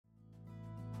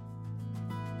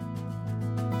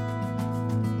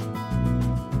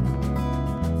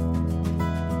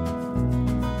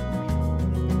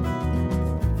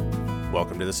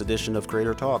Welcome to this edition of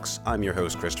Creator Talks. I'm your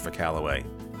host, Christopher Calloway.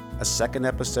 A second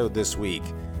episode this week.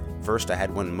 First I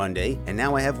had one Monday, and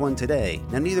now I have one today.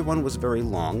 Now neither one was very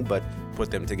long, but put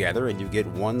them together and you get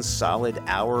one solid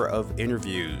hour of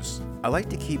interviews. I like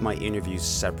to keep my interviews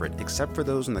separate, except for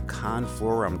those on the con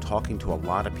floor where I'm talking to a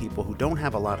lot of people who don't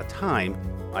have a lot of time.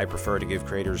 I prefer to give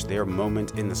creators their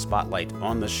moment in the spotlight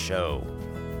on the show,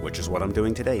 which is what I'm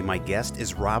doing today. My guest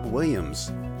is Rob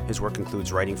Williams. His work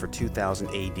includes writing for 2000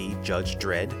 AD Judge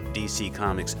Dredd, DC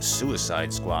Comics'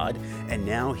 Suicide Squad, and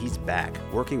now he's back,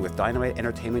 working with Dynamite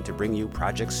Entertainment to bring you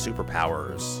Project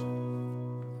Superpowers.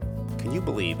 Can you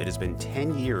believe it has been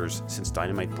 10 years since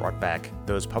Dynamite brought back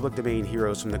those public domain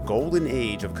heroes from the golden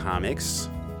age of comics?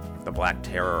 The Black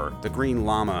Terror, the Green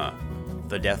Llama,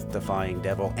 the Death-Defying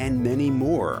Devil, and many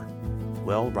more.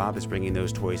 Well, Rob is bringing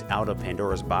those toys out of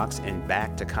Pandora's box and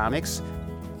back to comics,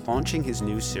 launching his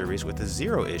new series with a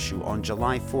zero issue on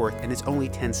July 4th, and it's only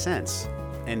 10 cents.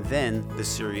 And then the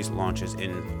series launches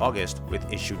in August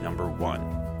with issue number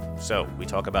 1. So, we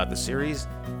talk about the series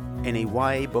and a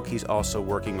YA book he's also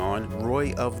working on,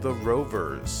 Roy of the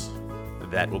Rovers.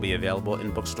 That will be available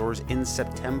in bookstores in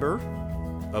September.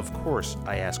 Of course,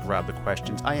 I ask Rob the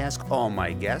questions I ask all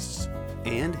my guests,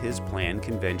 and his planned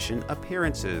convention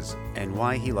appearances, and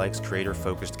why he likes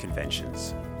creator-focused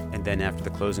conventions. And then after the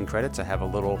closing credits, I have a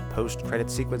little post-credit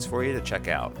sequence for you to check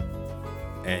out.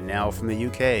 And now from the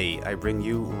UK, I bring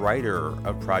you writer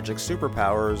of Project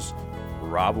Superpowers,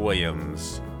 Rob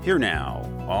Williams. Here now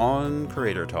on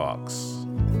Creator Talks.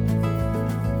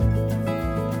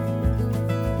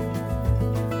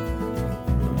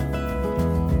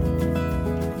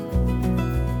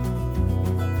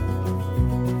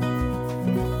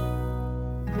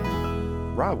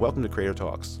 Rob, welcome to Creator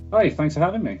Talks. Hi, thanks for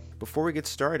having me. Before we get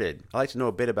started, I'd like to know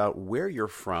a bit about where you're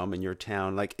from in your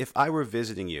town. Like, if I were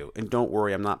visiting you, and don't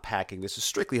worry, I'm not packing, this is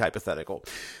strictly hypothetical.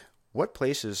 What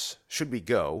places should we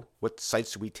go? What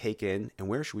sites should we take in? And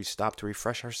where should we stop to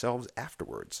refresh ourselves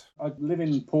afterwards? I live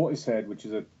in Portishead, which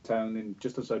is a town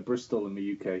just outside Bristol in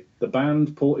the UK. The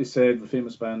band Portishead, the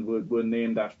famous band, were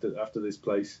named after this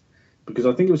place, because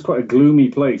I think it was quite a gloomy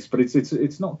place, but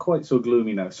it's not quite so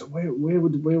gloomy now. So where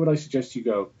would I suggest you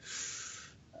go?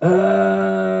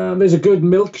 There's a good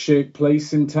milkshake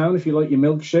place in town. If you like your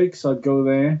milkshakes, I'd go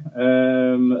there.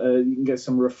 You can get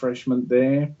some refreshment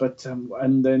there. But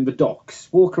and then the docks.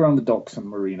 Walk around the docks and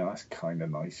marina. That's kind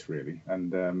of nice, really.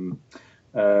 And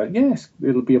yes,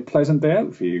 it'll be a pleasant day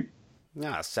out for you.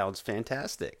 Ah, sounds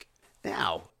fantastic.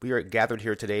 Now, we are gathered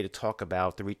here today to talk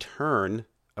about the return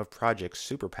of Project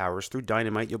Superpowers through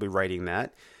Dynamite. You'll be writing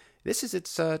that. This is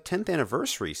its 10th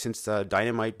anniversary since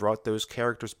Dynamite brought those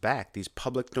characters back, these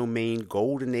public domain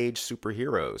golden age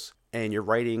superheroes. And you're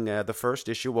writing the first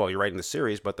issue, well, you're writing the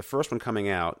series, but the first one coming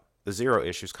out, the zero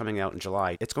issue, is coming out in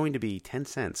July. It's going to be 10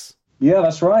 cents. Yeah,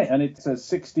 that's right. And it's a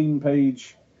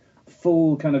 16-page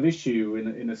full kind of issue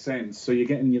in a sense, so you're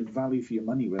getting your value for your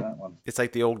money with that one. It's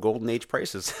like the old golden age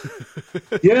prices.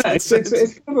 Yeah, it's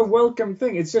kind of a welcome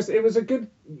thing. It was a good,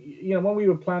 when we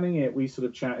were planning it, we sort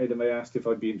of chatted and they asked if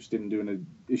I'd be interested in doing an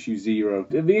issue 0.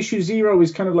 The issue 0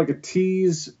 is kind of like a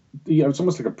tease, it's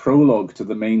almost like a prologue to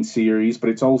the main series, but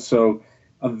it's also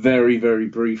a very, very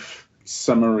brief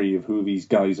summary of who these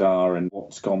guys are and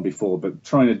what's gone before, but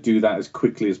trying to do that as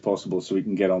quickly as possible so we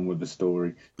can get on with the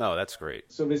story. Oh, that's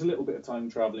great. So there's a little bit of time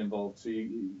travel involved. So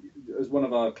as one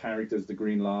of our characters, the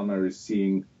Green Llama, is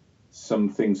seeing some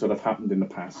things sort of happened in the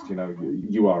past,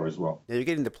 you are as well. Now, you're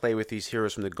getting to play with these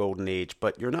heroes from the Golden Age,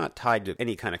 but you're not tied to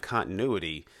any kind of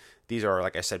continuity. These are,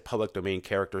 like I said, public domain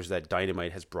characters that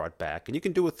Dynamite has brought back, and you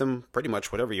can do with them pretty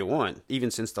much whatever you want, even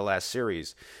since the last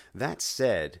series. That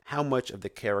said, how much of the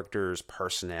character's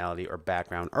personality or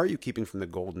background are you keeping from the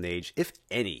Golden Age, if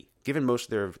any? Given most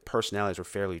of their personalities were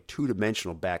fairly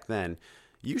two-dimensional back then,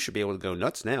 you should be able to go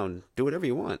nuts now and do whatever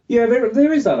you want. Yeah,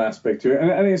 there is that aspect to it,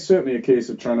 and it's certainly a case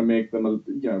of trying to make them,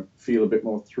 feel a bit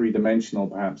more three-dimensional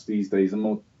perhaps these days, and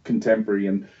more contemporary,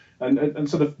 and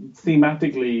sort of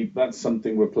thematically, that's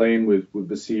something we're playing with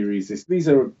the series. These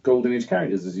are Golden Age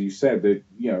characters, as you said. That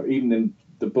even in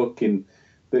the book,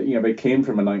 they came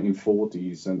from the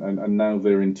 1940s, and now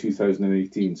they're in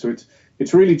 2018. So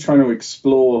it's really trying to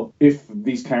explore if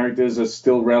these characters are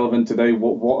still relevant today.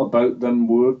 What about them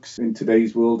works in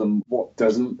today's world, and what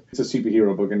doesn't? It's a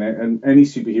superhero book, and any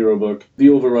superhero book,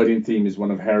 the overriding theme is one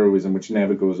of heroism, which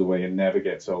never goes away and never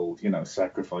gets old.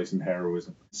 Sacrifice and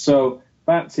heroism. So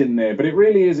that's in there, but it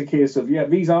really is a case of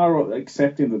these are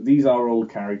accepting that these are old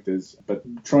characters, but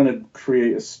trying to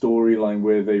create a storyline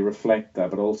where they reflect that,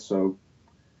 but also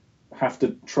have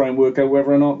to try and work out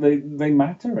whether or not they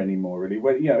matter anymore, really.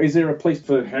 Is there a place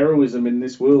for heroism in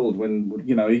this world when,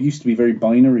 it used to be very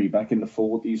binary back in the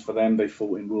 40s for them. They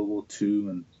fought in World War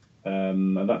II,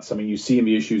 and that's something you see in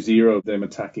the issue Zero, them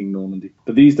attacking Normandy.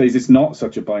 But these days, it's not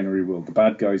such a binary world. The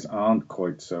bad guys aren't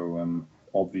quite so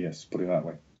obvious, put it that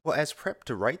way. Well, as prep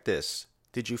to write this,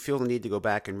 did you feel the need to go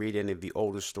back and read any of the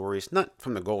older stories, not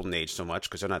from the Golden Age so much,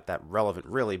 because they're not that relevant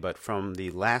really, but from the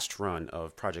last run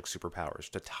of Project Superpowers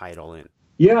to tie it all in?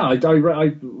 Yeah,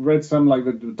 I read some, like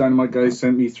the Dynamite guys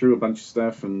sent me through a bunch of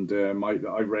stuff, and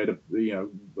I read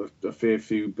a fair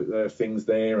few things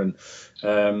there, and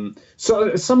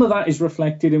so some of that is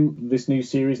reflected in this new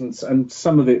series, and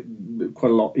some of it,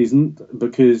 quite a lot, isn't,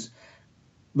 because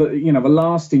the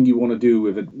last thing you want to do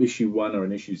with an issue 1 or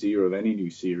an issue 0 of any new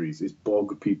series is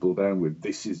bog people down with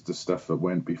this is the stuff that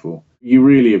went before. You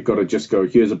really have got to just go,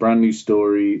 here's a brand new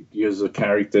story, here's the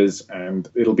characters, and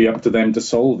it'll be up to them to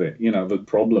solve it, the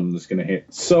problem that's going to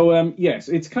hit. So, yes,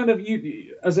 it's kind of,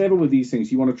 as ever with these things,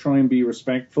 you want to try and be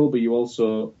respectful, but you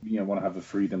also, want to have the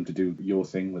freedom to do your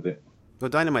thing with it. Well,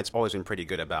 Dynamite's always been pretty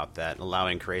good about that,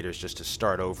 allowing creators just to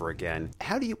start over again.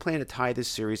 How do you plan to tie this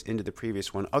series into the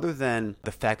previous one, other than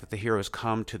the fact that the heroes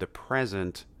come to the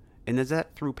present, and is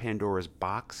that through Pandora's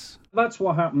box? That's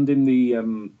what happened in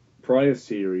the prior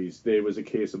series. There was a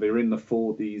case of they were in the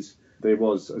 40s. There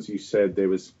was, as you said, there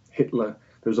was Hitler.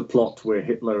 There was a plot where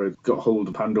Hitler had got hold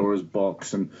of Pandora's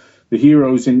box, and the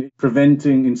heroes in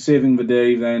saving the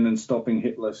day then and stopping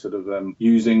Hitler sort of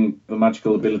using the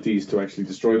magical abilities to actually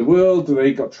destroy the world,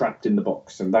 they got trapped in the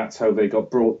box, and that's how they got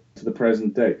brought to the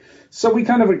present day. So we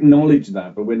kind of acknowledge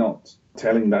that, but we're not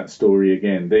telling that story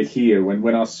again. They're here.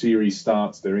 When our series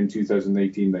starts, they're in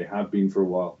 2018. They have been for a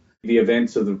while. The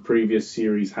events of the previous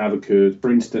series have occurred. For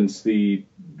instance,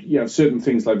 certain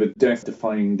things like the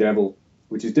death-defying devil,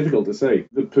 which is difficult to say.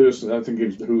 The person, I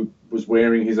think, who was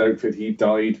wearing his outfit, he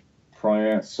died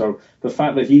prior. So the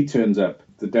fact that he turns up,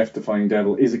 the death-defying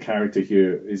devil, is a character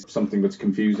here, is something that's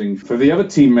confusing for the other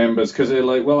team members, because they're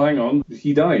like, well, hang on,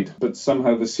 he died. But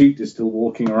somehow the suit is still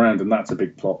walking around, and that's a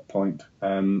big plot point,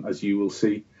 as you will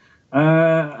see.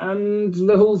 And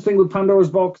the whole thing with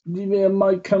Pandora's box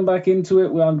might come back into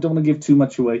it. Well, I don't want to give too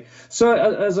much away. So,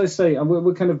 as I say,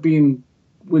 we're kind of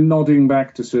we're nodding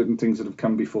back to certain things that have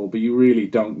come before, but you really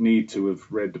don't need to have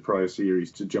read the prior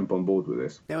series to jump on board with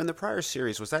this. Now, in the prior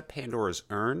series, was that Pandora's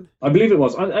urn? I believe it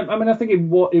was. I mean, I think it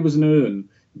was an urn,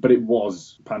 but it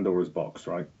was Pandora's box,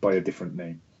 right, by a different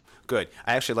name. Good.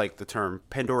 I actually like the term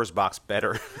Pandora's box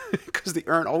better, because the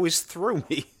urn always threw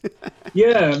me.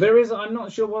 Yeah, there is. I'm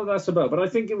not sure what that's about, but I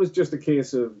think it was just a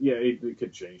case of, it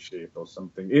could change shape or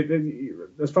something.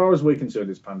 As far as we're concerned,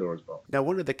 it's Pandora's box. Now,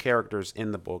 one of the characters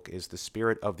in the book is the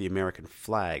spirit of the American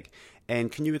flag. And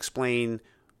can you explain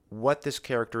what this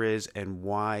character is and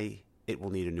why it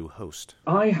will need a new host?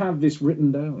 I have this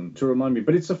written down to remind me,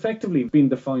 but it's effectively been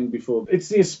defined before. It's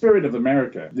the spirit of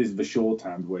America. This is the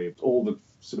shorthand way of all the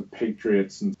sort of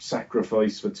patriots and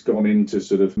sacrifice that's gone into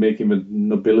sort of making the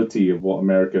nobility of what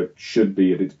America should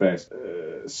be at its best.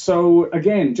 So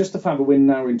again, just the fact that we're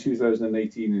now in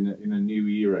 2018 in a new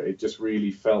era, it just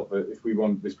really felt that if we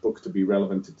want this book to be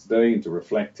relevant to today and to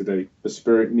reflect today, the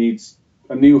spirit needs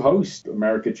a new host.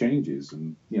 America changes,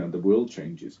 and the world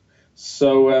changes.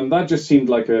 So that just seemed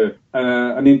like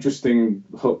an interesting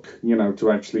hook,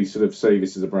 to actually sort of say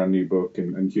this is a brand new book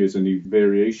and here's a new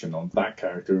variation on that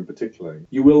character in particular.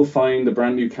 You will find a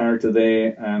brand new character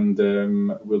there, and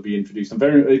will be introduced.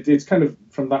 It's kind of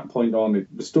from that point on,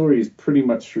 the story is pretty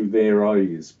much through their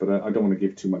eyes, but I don't want to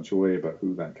give too much away about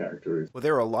who that character is. Well,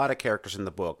 there are a lot of characters in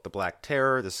the book: the Black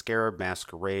Terror, the Scarab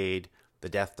Masquerade, the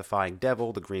Death-Defying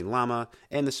Devil, the Green Llama,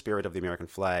 and the Spirit of the American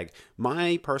Flag.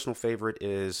 My personal favorite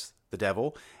is the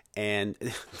Devil, and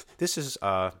this is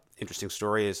an interesting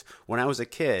story. Is when I was a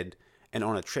kid and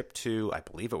on a trip to, I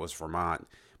believe it was Vermont,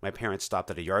 my parents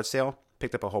stopped at a yard sale,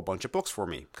 picked up a whole bunch of books for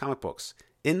me, comic books.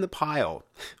 In the pile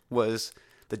was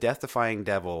the Death-Defying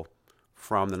Devil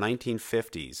from the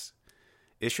 1950s,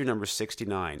 issue number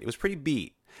 69. It was pretty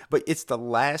beat, but it's the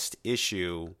last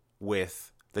issue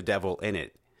with the Devil in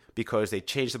it, because they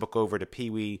changed the book over to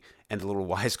Pee-wee and the Little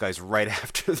Wise Guys right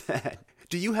after that.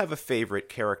 Do you have a favorite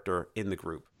character in the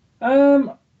group?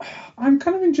 I'm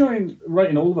kind of enjoying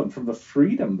writing all of them from the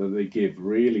freedom that they give,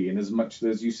 really, and as much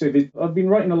as you say, I've been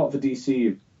writing a lot for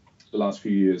DC the last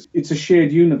few years. It's a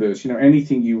shared universe.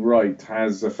 Anything you write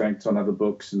has effects on other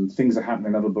books, and things that happen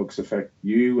in other books affect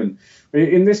you. And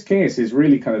in this case, it's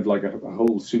really kind of like a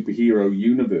whole superhero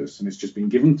universe, and it's just been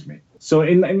given to me. So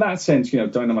in that sense,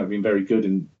 Dynamite being very good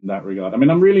in that regard. I mean,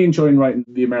 I'm really enjoying writing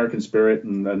the American spirit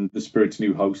and the spirit's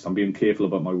new host. I'm being careful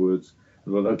about my words.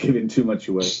 without giving too much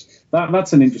away.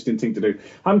 That's an interesting thing to do.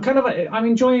 I'm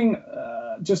enjoying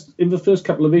just in the first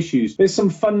couple of issues. There's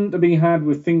some fun to be had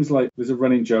with things like there's a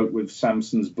running joke with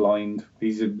Samson's blind.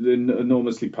 He's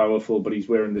enormously powerful, but he's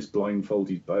wearing this blindfold.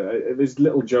 There's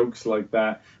little jokes like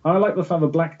that. And I like the fact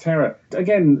of Black Terror.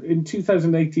 Again, in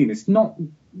 2018, it's not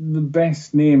the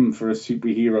best name for a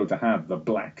superhero to have, the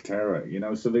Black Terror,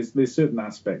 so there's certain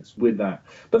aspects with that,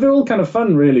 but they're all kind of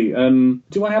fun, really.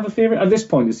 Do I have a favorite at this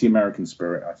point? It's the American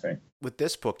Spirit, I think. With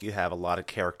this book, you have a lot of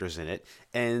characters in it,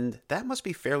 and that must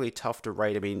be fairly tough to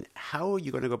write. I mean, how are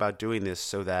you going to go about doing this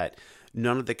so that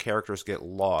none of the characters get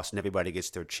lost and everybody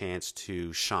gets their chance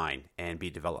to shine and be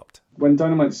developed? When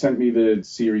Dynamite sent me the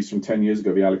series from 10 years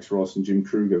ago, the Alex Ross and Jim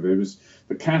Krueger,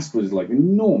 the cast was like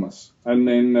enormous. And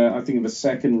then I think in the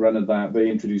second run of that,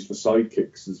 they introduced the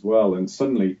sidekicks as well. And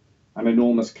suddenly an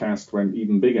enormous cast went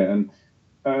even bigger. And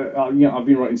I've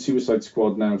been writing Suicide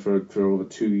Squad now for over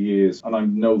 2 years, and I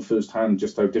know firsthand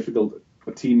just how difficult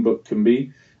a team book can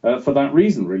be. For that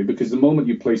reason, really, because the moment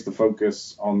you place the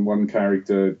focus on one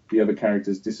character, the other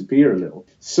characters disappear a little.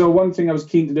 So one thing I was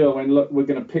keen to do, I went, look, we're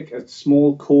going to pick a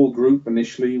small core group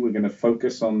initially. We're going to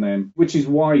focus on them, which is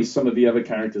why some of the other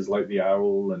characters like the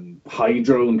Owl and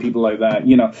Hydro and people like that,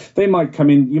 they might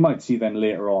come in, you might see them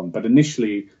later on. But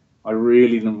initially, I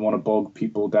really didn't want to bog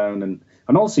people down.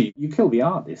 And also, you kill the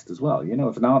artist as well.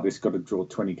 If an artist's got to draw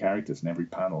 20 characters in every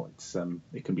panel,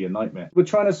 it can be a nightmare. We're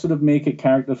trying to sort of make it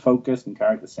character-focused and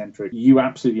character-centric. You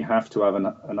absolutely have to have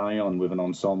an eye on with an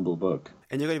ensemble book.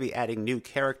 And you're going to be adding new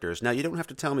characters. Now, you don't have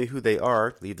to tell me who they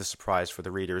are. Leave the surprise for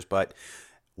the readers. But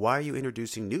why are you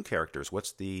introducing new characters?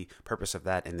 What's the purpose of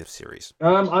that in this series?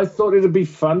 I thought it would be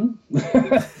fun.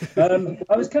 I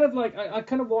was kind of like, I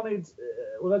kind of wanted...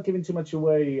 without giving too much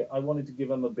away, I wanted to give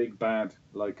them a big bad,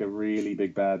 like a really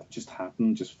big bad. Just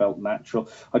happened, just felt natural.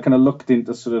 I kind of looked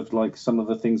into sort of like some of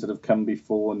the things that have come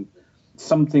before, and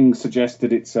something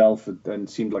suggested itself and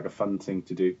seemed like a fun thing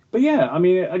to do. But yeah, I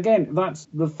mean, again, that's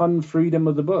the fun freedom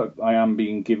of the book. I am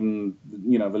being given,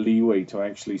 the leeway to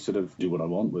actually sort of do what I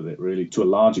want with it, really, to a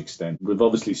large extent, with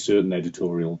obviously certain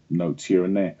editorial notes here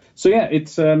and there. So yeah,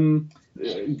 it's...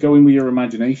 going with your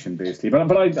imagination, basically.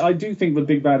 But I do think the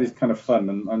big bad is kind of fun,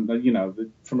 and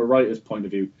from a writer's point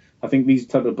of view, I think these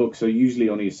type of books are usually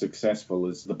only as successful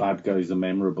as the bad guys are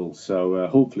memorable. So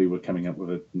hopefully we're coming up with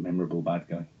a memorable bad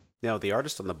guy. Now, the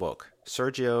artist on the book,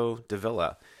 Sergio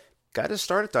Davila, got his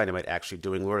start at Dynamite actually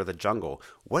doing Lord of the Jungle.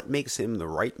 What makes him the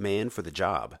right man for the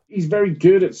job? He's very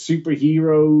good at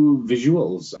superhero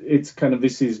visuals.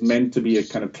 This is meant to be a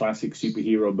kind of classic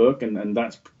superhero book, and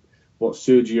that's what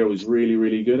Sergio is really,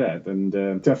 really good at. And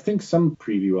I think some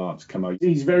preview arts come out.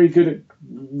 He's very good at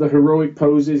the heroic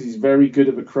poses. He's very good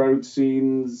at the crowd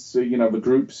scenes, the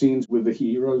group scenes with the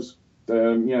heroes.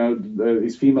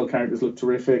 His female characters look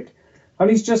terrific. And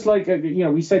he's just like,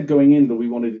 we said going in that we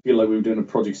wanted to feel like we were doing a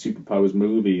Project Superpowers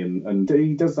movie, and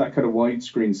he does that kind of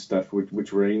widescreen stuff,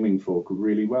 which we're aiming for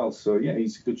really well. So, yeah,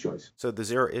 he's a good choice. So the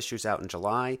 0 issue's out in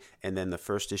July, and then the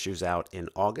first issue's out in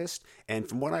August. And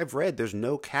from what I've read, there's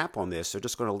no cap on this. They're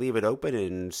just going to leave it open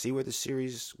and see where the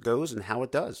series goes and how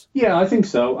it does. Yeah, I think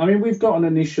so. I mean, we've got an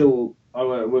initial... we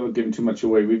won't give too much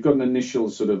away. We've got an initial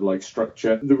sort of like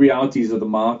structure. The realities of the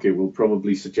market will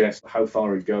probably suggest how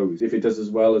far it goes. If it does as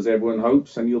well as everyone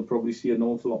hopes, then you'll probably see an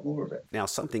awful lot more of it. Now,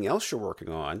 something else you're working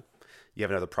on, you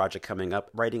have another project coming up,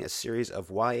 writing a series of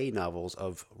YA novels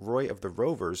of Roy of the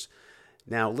Rovers.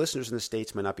 Now, listeners in the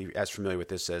States might not be as familiar with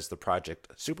this as the Project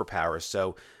Superpowers,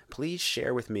 so please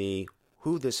share with me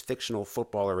who this fictional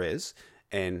footballer is,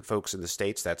 and folks in the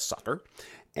States, that's soccer,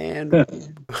 and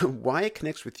why it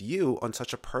connects with you on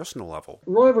such a personal level.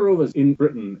 Roy of the Rovers in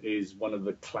Britain is one of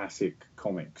the classic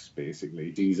comics,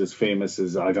 basically. He's as famous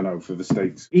as, I don't know, for the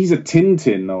States. He's a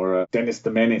Tintin or a Dennis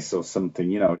the Menace or something,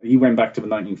 He went back to the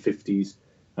 1950s,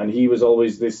 and he was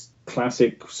always this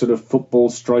classic sort of football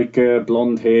striker,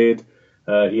 blonde-haired.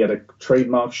 He had a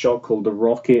trademark shot called the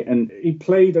Rocket, and he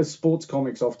played as sports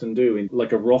comics often do, in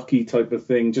like a Rocky type of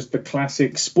thing, just the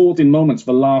classic sporting moments,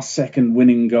 the last second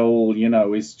winning goal,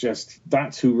 is just,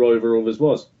 that's who Roy of the Rovers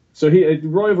was. So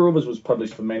Roy of the Rovers was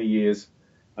published for many years,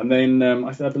 and then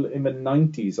in the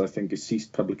 90s, I think, it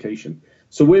ceased publication.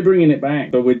 So we're bringing it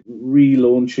back, but we're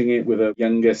relaunching it with a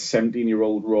younger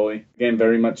 17-year-old Roy. Again,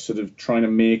 very much sort of trying to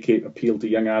make it appeal to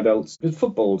young adults.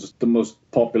 Football's the most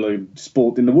popular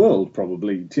sport in the world,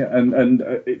 probably. And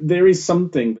there is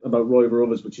something about Roy of the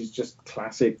Rovers which is just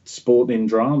classic sporting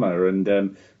drama.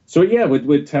 And so, yeah,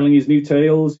 we're telling his new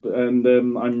tales. And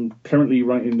I'm currently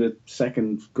writing the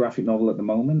second graphic novel at the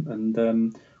moment.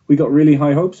 And we got really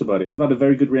high hopes about it. I've had a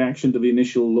very good reaction to the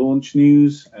initial launch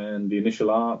news and the initial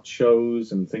art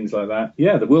shows and things like that.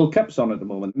 Yeah, the World Cup's on at the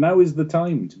moment. Now is the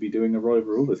time to be doing a Roy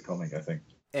Verhoeven comic, I think.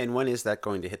 And when is that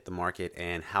going to hit the market,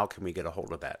 and how can we get a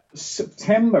hold of that?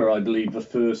 September, I believe, the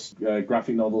first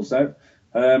graphic novel's out.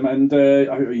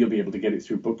 You'll be able to get it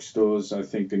through bookstores. I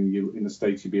think in the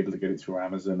States you'll be able to get it through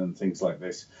Amazon and things like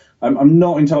this. I'm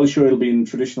not entirely sure it'll be in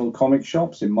traditional comic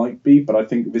shops. It might be, but I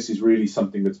think this is really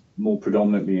something that's more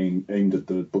predominantly aimed at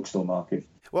the bookstore market.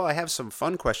 Well, I have some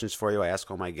fun questions for you I ask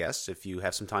all my guests, if you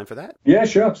have some time for that. Yeah,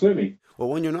 sure, absolutely. Well,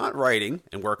 when you're not writing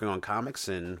and working on comics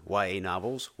and YA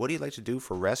novels, what do you like to do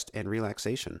for rest and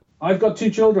relaxation? I've got 2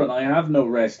 children. I have no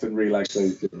rest and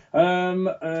relaxation.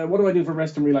 What do I do for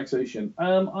rest and relaxation?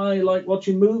 I like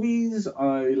watching movies.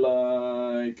 I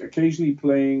like occasionally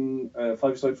playing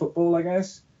five-a-side football, I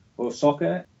guess, or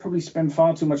soccer. Probably spend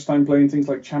far too much time playing things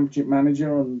like Championship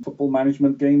Manager and football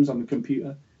management games on the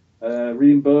computer.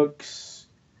 Reading books.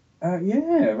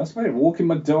 Yeah, that's about it. Walking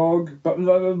my dog. But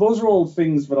those are all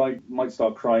things that I might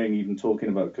start crying even talking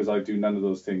about, because I do none of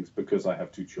those things because I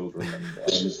have 2 children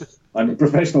and I'm a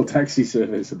professional taxi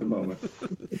service at the moment.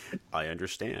 I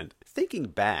understand. Thinking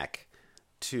back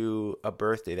to a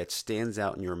birthday that stands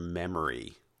out in your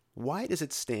memory, why does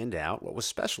it stand out? What was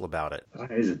special about it? That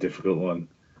is a difficult one.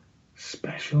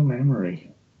 Special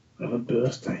memory of a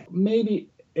birthday.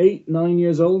 Maybe 8, 9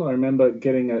 years old. I remember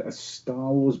getting a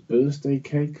Star Wars birthday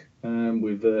cake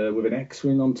with an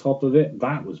X-wing on top of it.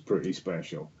 That was pretty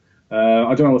special.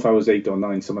 I don't know if I was 8 or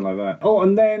 9, something like that. Oh,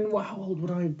 and then how old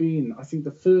would I have been? I think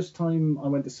the first time I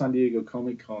went to San Diego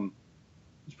Comic-Con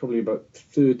was probably about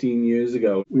 13 years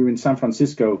ago. We were in San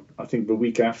Francisco, I think the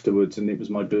week afterwards, and it was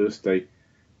my birthday.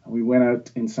 And we went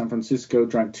out in San Francisco,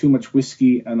 drank too much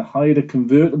whiskey, and hired a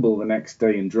convertible the next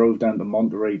day and drove down to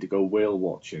Monterey to go whale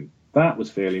watching. That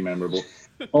was fairly memorable.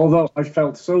 Although I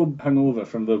felt so hungover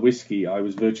from the whiskey, I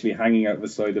was virtually hanging out the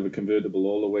side of a convertible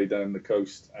all the way down the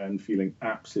coast and feeling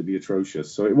absolutely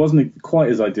atrocious. So it wasn't quite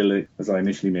as idyllic as I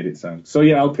initially made it sound. So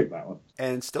yeah, I'll pick that one.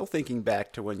 And still thinking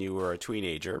back to when you were a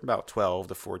teenager, about 12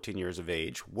 to 14 years of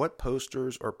age, what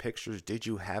posters or pictures did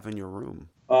you have in your room?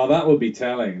 Oh, that would be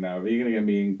telling now. You're going to get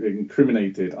me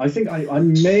incriminated. I think I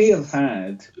may have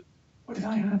had... What did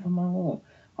I have on my wall?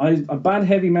 Bad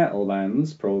heavy metal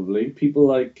bands, probably. People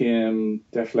like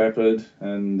Def Leppard,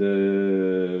 and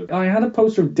I had a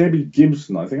poster of Debbie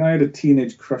Gibson. I think I had a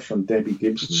teenage crush on Debbie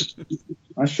Gibson.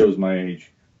 That shows my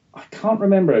age. I can't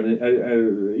remember. I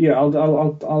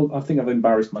think I've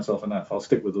embarrassed myself enough. I'll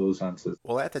stick with those answers.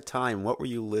 Well, at the time, what were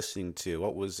you listening to?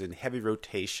 What was in heavy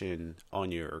rotation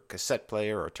on your cassette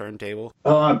player or turntable?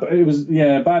 It was,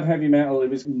 bad heavy metal. It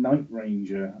was Night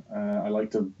Ranger. I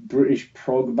liked a British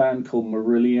prog band called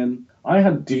Marillion. I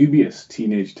had dubious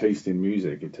teenage taste in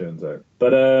music, it turns out.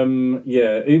 But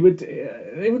it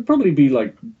would probably be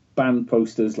like band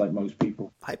posters like most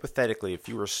people. Hypothetically, if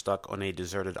you were stuck on a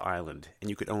deserted island and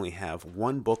you could only have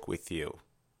one book with you,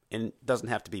 and it doesn't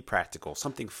have to be practical,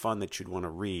 something fun that you'd want to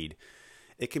read.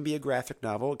 It can be a graphic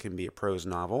novel, it can be a prose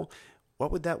novel.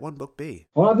 What would that one book be?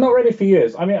 Well, I've not read it for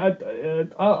years. I mean,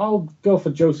 I'll go for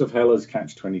Joseph Heller's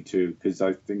Catch-22, because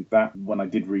I think that when I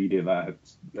did read it, that had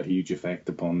a huge effect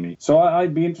upon me. So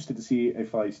I'd be interested to see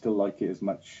if I still like it as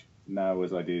much now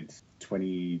as I did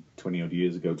 20 odd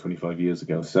years ago, 25 years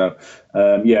ago. So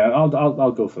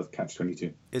I'll go for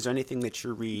Catch-22. Is there anything that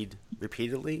you read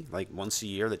repeatedly, like once a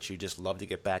year, that you just love to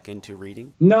get back into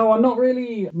reading? No, I'm not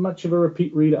really much of a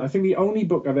repeat reader. I think the only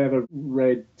book I've ever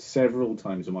read several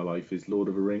times in my life is Lord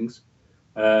of the Rings.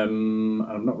 I've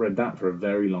not read that for a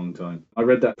very long time. I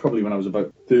read that probably when I was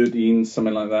about 13,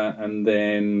 something like that, and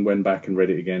then went back and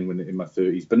read it again when in my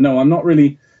 30s. But no, I'm not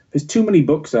really... There's too many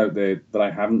books out there that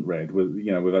I haven't read,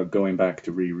 without going back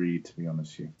to reread, to be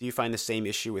honest with you. Do you find the same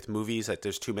issue with movies, that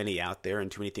there's too many out there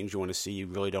and too many things you want to see, you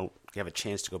really don't have a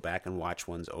chance to go back and watch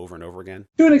ones over and over again?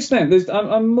 To an extent.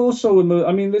 I'm more so...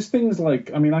 there's things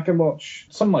like... I can watch...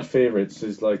 Some of my favourites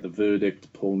is like The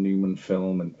Verdict, Paul Newman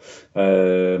film,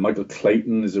 and Michael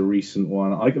Clayton is a recent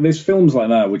one. There's films like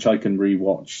that which I can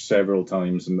rewatch several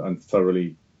times and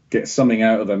thoroughly get something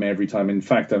out of them every time. In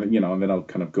fact, and then I'll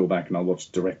kind of go back and I'll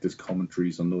watch directors'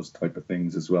 commentaries on those type of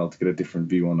things as well to get a different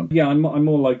view on them. Yeah, I'm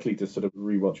more likely to sort of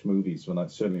rewatch movies when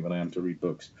I am to read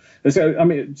books.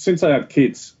 Since I have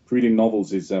kids, reading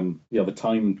novels is the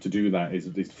time to do that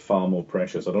is far more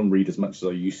precious. I don't read as much as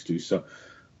I used to, so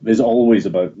there's always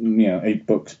about 8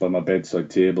 books by my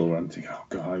bedside table where I'm thinking, oh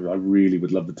God, I really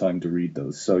would love the time to read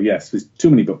those. So yes, there's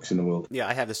too many books in the world. Yeah,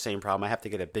 I have the same problem. I have to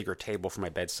get a bigger table for my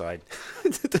bedside.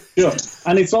 Sure.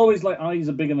 And it's always like eyes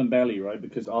are bigger than belly, right?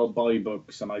 Because I'll buy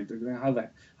books and I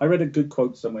read a good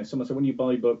quote somewhere. Someone said when you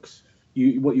buy books,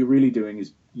 what you're really doing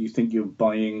is you think you're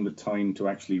buying the time to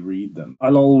actually read them.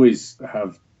 I'll always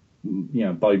have,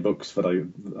 buy books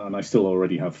and I still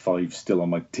already have 5 still on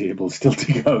my table still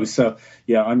to go. So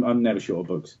yeah, I'm never short of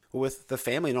books. With the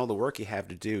family and all the work you have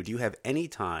to do you have any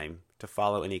time to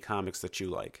follow any comics that you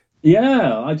like?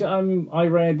 Yeah, I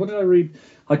read, what did I read?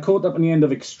 I caught up on the end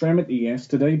of Extremity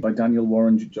yesterday by Daniel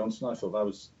Warren Johnson. I thought that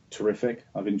was terrific.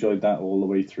 I've enjoyed that all the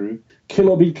way through. Kill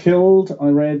or Be Killed, I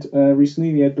read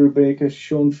recently, the Ed Brubaker,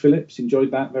 Sean Phillips.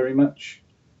 Enjoyed that very much.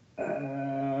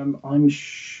 I'm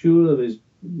sure there's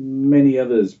many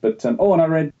others, but and I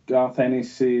read Garth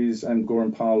Ennis's and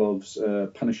Goran Parlov's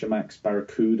Punisher Max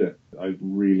Barracuda. I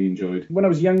really enjoyed. When I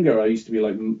was younger, I used to be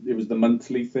like, it was the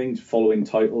monthly thing, following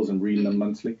titles and reading them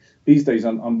monthly. These days,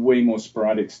 I'm way more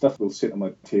sporadic. Stuff will sit on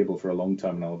my table for a long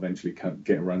time, and I'll eventually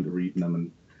get around to reading them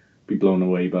and be blown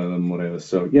away by them, whatever.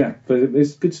 So yeah, but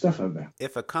there's good stuff out there.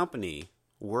 If a company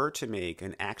were to make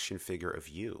an action figure of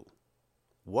you,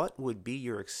 what would be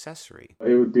your accessory?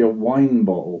 It would be a wine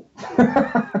bottle.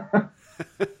 That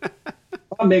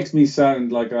makes me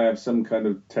sound like I have some kind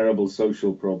of terrible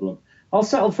social problem. I'll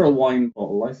settle for a wine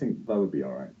bottle. I think that would be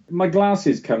all right. My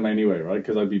glasses come anyway, right?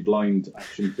 Because I'd be blind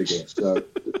action figure. So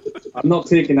I'm not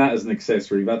taking that as an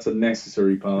accessory. That's a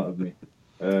necessary part of me.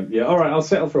 Yeah, all right. I'll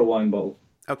settle for a wine bottle.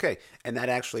 Okay, and that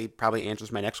actually probably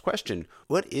answers my next question.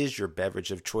 What is your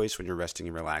beverage of choice when you're resting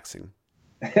and relaxing?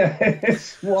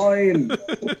 It's wine.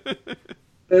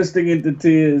 Bursting into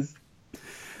tears.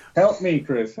 Help me,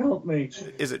 Chris. Help me.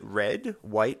 Is it red,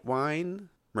 white wine,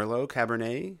 Merlot,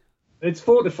 Cabernet? It's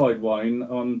fortified wine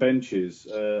on benches.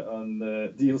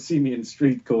 You'll see me in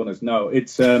street corners. No,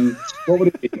 it's what would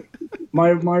it be?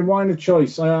 My wine of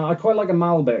choice. I quite like a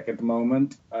Malbec at the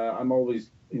moment. I'm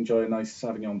always enjoy a nice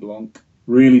Sauvignon Blanc.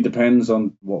 Really depends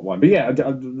on what wine. But yeah,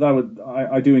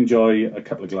 I do enjoy a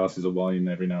couple of glasses of wine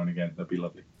every now and again. That'd be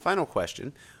lovely. Final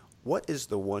question. What is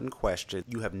the one question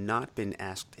you have not been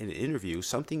asked in an interview,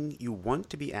 something you want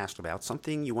to be asked about,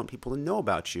 something you want people to know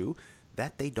about you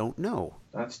that they don't know?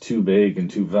 That's too big and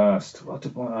too vast.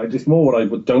 It's more what I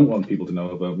don't want people to know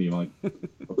about me, like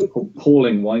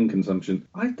appalling wine consumption.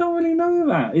 I don't really know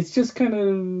that. It's just kind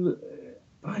of...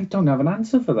 I don't have an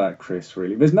answer for that, Chris,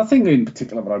 really. There's nothing in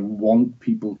particular that I want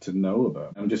people to know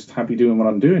about. I'm just happy doing what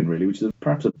I'm doing, really, which is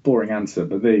perhaps a boring answer,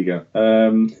 but there you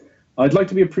go. I'd like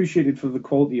to be appreciated for the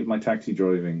quality of my taxi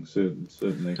driving,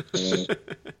 certainly.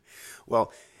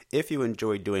 Well, if you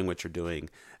enjoy doing what you're doing,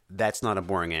 that's not a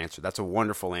boring answer. That's a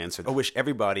wonderful answer. I wish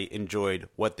everybody enjoyed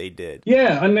what they did.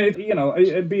 Yeah,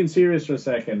 and, being serious for a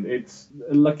second, it's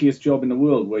the luckiest job in the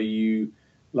world where you...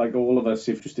 like all of us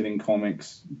interested in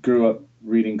comics, grew up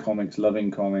reading comics,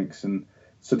 loving comics, and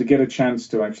so to get a chance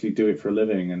to actually do it for a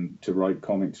living and to write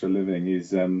comics for a living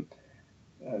is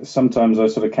sometimes I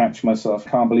sort of catch myself,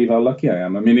 can't believe how lucky I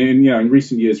am. I mean, in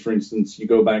recent years, for instance, you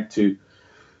go back to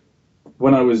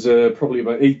when I was probably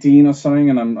about 18 or something,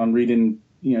 and I'm reading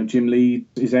Jim Lee,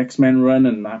 his X-Men run,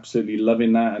 and absolutely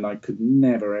loving that. And I could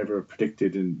never, ever have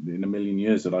predicted in a million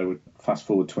years that I would fast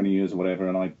forward 20 years or whatever.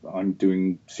 And I'm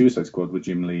doing Suicide Squad with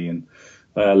Jim Lee. And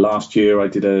last year I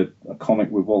did a comic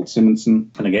with Walt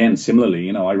Simonson. And again, similarly,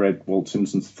 I read Walt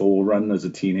Simonson's Thor run as a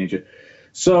teenager.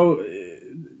 So,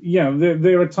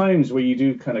 there are times where you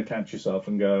do kind of catch yourself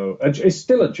and go, it's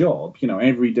still a job.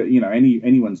 Every day,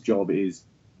 anyone's job is,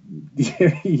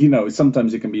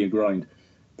 sometimes it can be a grind.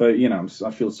 But,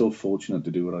 I feel so fortunate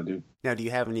to do what I do. Now, do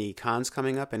you have any cons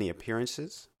coming up, any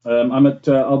appearances?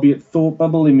 I'll be at Thought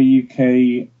Bubble in the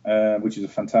UK, which is a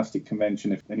fantastic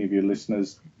convention if any of your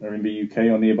listeners are in the UK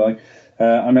or nearby.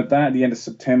 I'm at that at the end of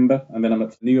September, and then I'm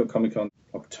at New York Comic Con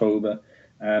October.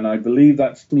 And I believe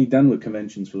that's me done with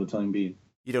conventions for the time being.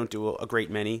 You don't do a great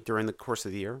many during the course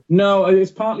of the year? No, it's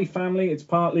partly family. It's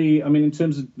partly, in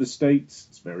terms of the States,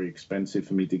 it's very expensive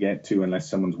for me to get to unless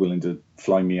someone's willing to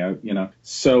fly me out,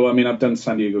 So, I've done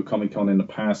San Diego Comic Con in the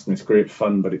past and it's great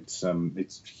fun, but it's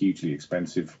hugely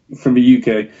expensive. From the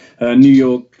UK, New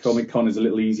York Comic Con is a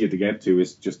little easier to get to.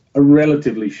 It's just a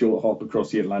relatively short hop across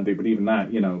the Atlantic, but even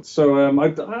that, So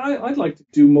I'd like to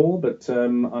do more, but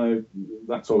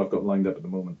that's all I've got lined up at the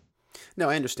moment. No,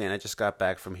 I understand. I just got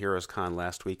back from Heroes Con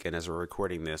last weekend as we're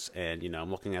recording this, and, I'm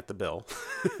looking at the bill.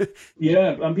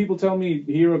 Yeah, and people tell me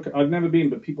I've never been,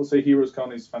 but people say Heroes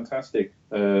Con is fantastic.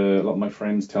 A lot of my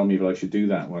friends tell me that I should do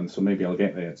that one, so maybe I'll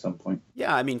get there at some point.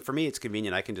 Yeah, for me, it's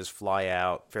convenient. I can just fly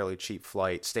out, fairly cheap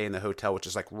flight, stay in the hotel, which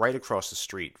is like right across the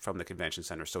street from the convention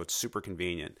center, so it's super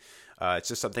convenient. It's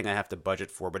just something I have to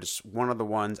budget for, but it's one of the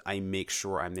ones I make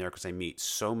sure I'm there because I meet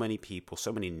so many people,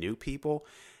 so many new people.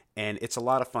 And it's a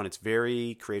lot of fun. It's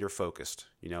very creator focused.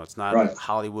 It's not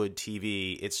Hollywood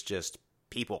TV. It's just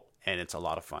people. and it's a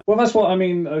lot of fun. Well, that's what I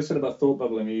mean. I said about Thought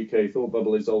Bubble in the UK. Thought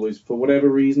Bubble is always, for whatever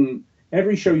reason,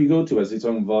 every show you go to has its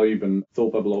own vibe, and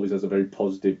Thought Bubble always has a very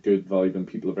positive, good vibe, and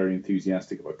people are very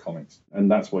enthusiastic about comics, and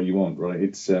that's what you want, right?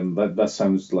 It's that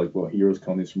sounds like what Heroes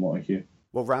Con is from what I hear.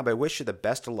 Well, Rob, I wish you the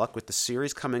best of luck with the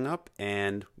series coming up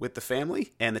and with the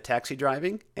family and the taxi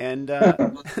driving. And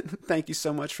thank you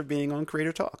so much for being on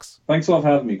Creator Talks. Thanks a lot for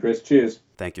having me, Chris. Cheers.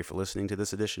 Thank you for listening to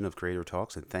this edition of Creator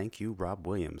Talks, and thank you, Rob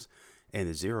Williams. And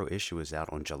the Zero issue is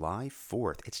out on July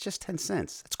 4th. It's just 10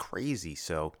 cents. It's crazy.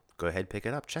 So go ahead, pick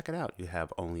it up. Check it out. You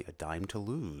have only a dime to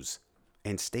lose.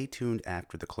 And stay tuned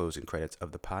after the closing credits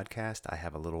of the podcast. I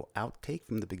have a little outtake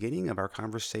from the beginning of our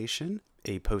conversation,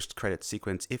 a post-credit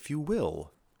sequence, if you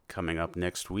will, coming up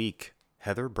next week.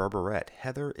 Heather Berberette.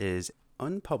 Heather is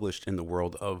unpublished in the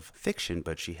world of fiction,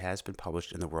 but she has been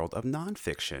published in the world of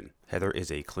nonfiction. Heather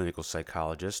is a clinical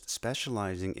psychologist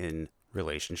specializing in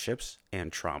relationships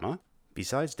and trauma.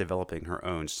 Besides developing her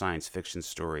own science fiction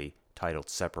story titled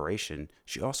Separation,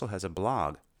 she also has a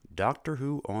blog, Doctor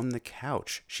Who on the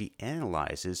Couch. She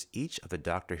analyzes each of the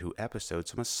Doctor Who episodes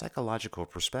from a psychological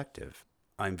perspective.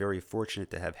 I'm very fortunate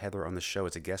to have Heather on the show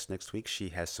as a guest next week. She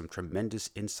has some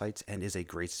tremendous insights and is a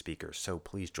great speaker, so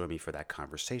please join me for that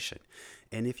conversation.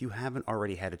 And if you haven't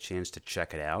already had a chance to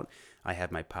check it out, I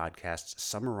have my podcasts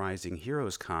summarizing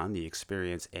Heroes Con, the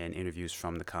experience and interviews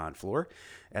from the con floor,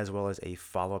 as well as a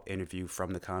follow-up interview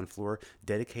from the con floor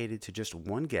dedicated to just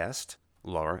one guest,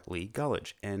 Laura Lee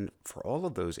Gullidge. And for all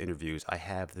of those interviews, I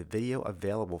have the video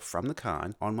available from the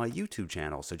con on my YouTube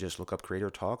channel. So just look up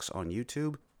Creator Talks on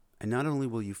YouTube. And not only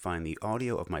will you find the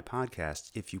audio of my podcasts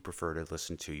if you prefer to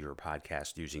listen to your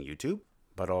podcast using YouTube,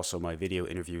 but also my video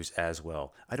interviews as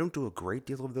well. I don't do a great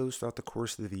deal of those throughout the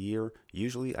course of the year.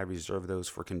 Usually I reserve those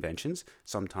for conventions,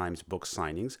 sometimes book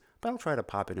signings, but I'll try to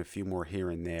pop in a few more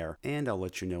here and there, and I'll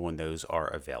let you know when those are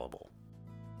available.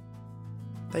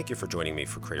 Thank you for joining me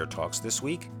for Creator Talks this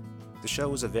week. The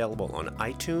show is available on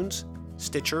iTunes,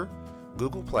 Stitcher,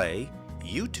 Google Play,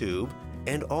 YouTube,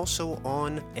 and also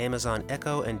on Amazon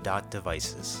Echo and Dot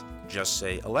devices. Just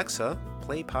say, Alexa,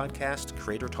 play podcast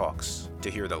Creator Talks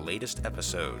to hear the latest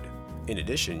episode. In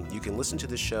addition, you can listen to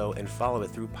the show and follow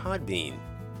it through Podbean.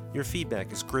 Your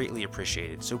feedback is greatly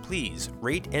appreciated, so please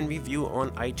rate and review on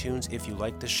iTunes if you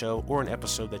like the show or an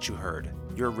episode that you heard.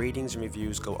 Your ratings and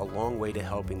reviews go a long way to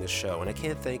helping the show, and I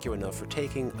can't thank you enough for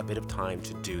taking a bit of time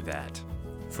to do that.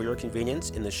 For your convenience,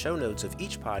 in the show notes of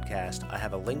each podcast, I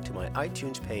have a link to my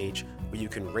iTunes page where you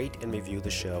can rate and review the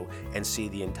show and see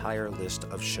the entire list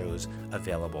of shows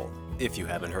available. If you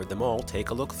haven't heard them all, take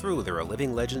a look through. There are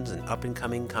living legends and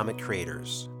up-and-coming comic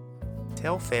creators.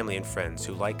 Tell family and friends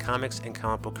who like comics and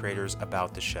comic book creators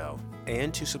about the show.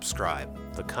 And to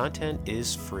subscribe. The content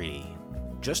is free.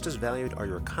 Just as valued are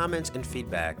your comments and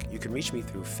feedback. You can reach me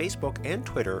through Facebook and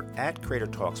Twitter at Creator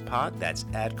Talks Pod. That's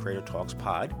at Creator Talks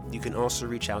Pod. You can also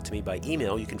reach out to me by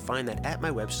email. You can find that at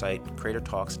my website,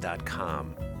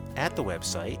 creatortalks.com. At the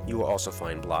website, you will also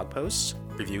find blog posts,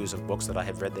 reviews of books that I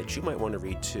have read that you might want to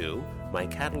read too, my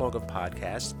catalog of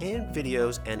podcasts, and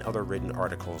videos and other written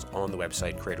articles on the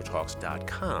website,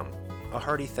 creatortalks.com. A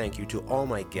hearty thank you to all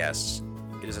my guests.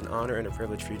 It is an honor and a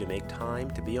privilege for you to make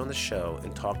time to be on the show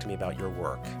and talk to me about your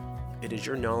work. It is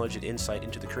your knowledge and insight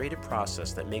into the creative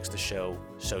process that makes the show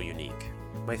so unique.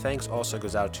 My thanks also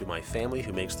goes out to my family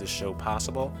who makes this show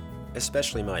possible,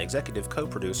 especially my executive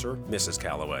co-producer, Mrs.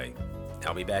 Calloway.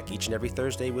 I'll be back each and every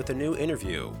Thursday with a new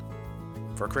interview.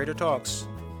 For Creator Talks,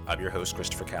 I'm your host,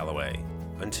 Christopher Calloway.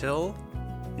 Until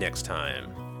next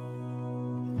time.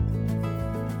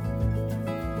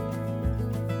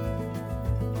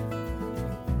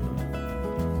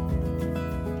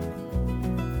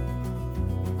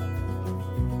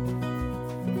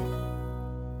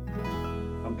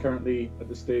 Currently at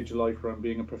the stage of life where I'm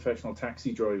being a professional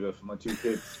taxi driver for my two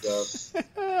kids.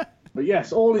 But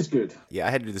yes, all is good. Yeah,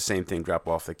 I had to do the same thing, drop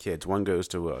off the kids. One goes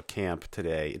to a camp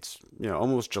today. It's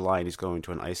almost July, and he's going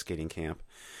to an ice skating camp.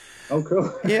 Oh,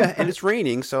 cool. Yeah, and it's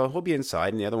raining, so he'll be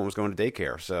inside, and the other one was going to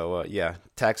daycare. So, yeah,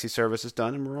 taxi service is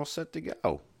done, and we're all set to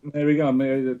go. There we go.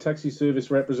 The taxi service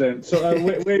represents. So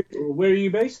where are you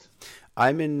based?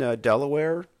 I'm in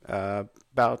Delaware,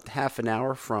 about half an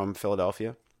hour from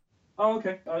Philadelphia. Oh,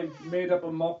 okay. I made up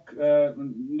a mock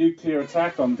nuclear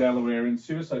attack on Delaware in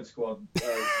Suicide Squad.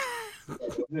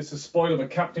 This is spoiled, but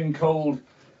Captain Cold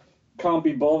can't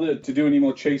be bothered to do any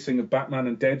more chasing of Batman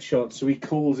and Deadshot, so he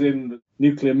calls in the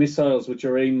nuclear missiles, which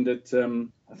are aimed at,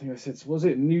 I think I said, was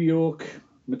it New York,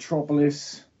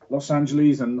 Metropolis, Los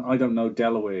Angeles, and I don't know,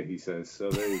 Delaware, he says. So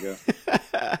there you go.